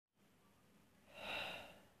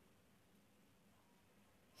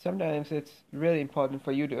Sometimes it's really important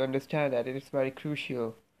for you to understand that it is very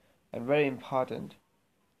crucial and very important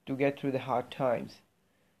to get through the hard times.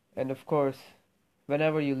 And of course,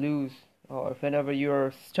 whenever you lose or whenever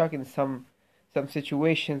you're stuck in some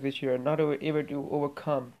situations which you're not able to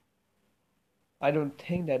overcome, I don't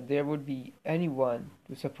think that there would be anyone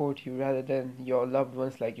to support you rather than your loved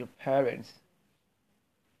ones like your parents.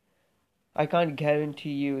 I can't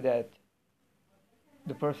guarantee you that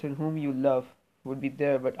the person whom you love would be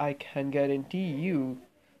there, but I can guarantee you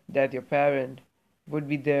that your parent would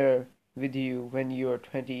be there with you when you're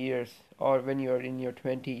 20 years or when you're in your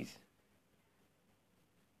 20s.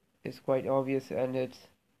 It's quite obvious and it's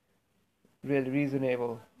really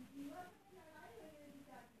reasonable.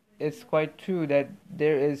 It's quite true that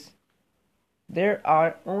there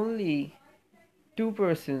are only two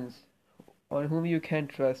persons on whom you can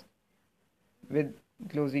trust with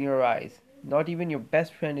closing your eyes. Not even your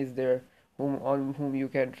best friend is there on whom you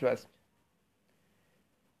can trust.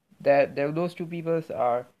 Those two people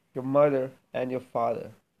are your mother and your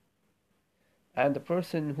father. And the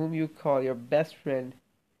person whom you call your best friend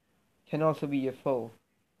can also be your foe.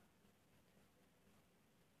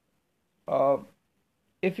 Uh,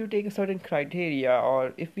 if you take a certain criteria,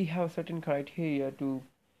 or if we have certain criteria to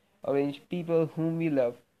arrange people whom we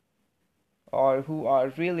love, or who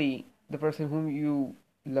are really the person whom you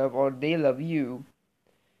love, or they love you,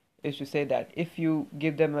 is to say that if you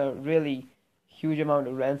give them a really huge amount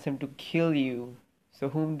of ransom to kill you, so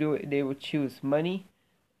whom do they would choose, money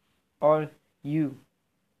or you?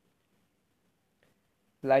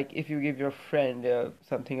 Like if you give your friend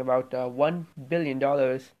something about $1 billion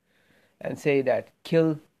and say that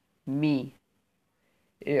kill me,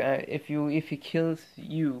 if he kills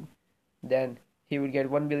you, then he would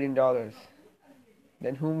get $1 billion.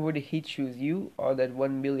 Then whom would he choose, you or that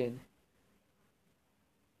 1 billion?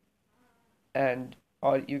 And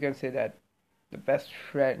or you can say that the best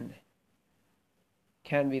friend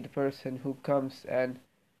can be the person who comes and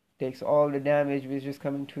takes all the damage which is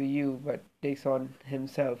coming to you, but takes on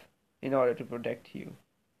himself in order to protect you.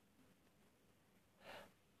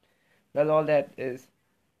 Well, all that is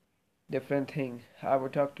different thing. I will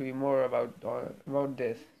talk to you more about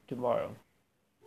this tomorrow.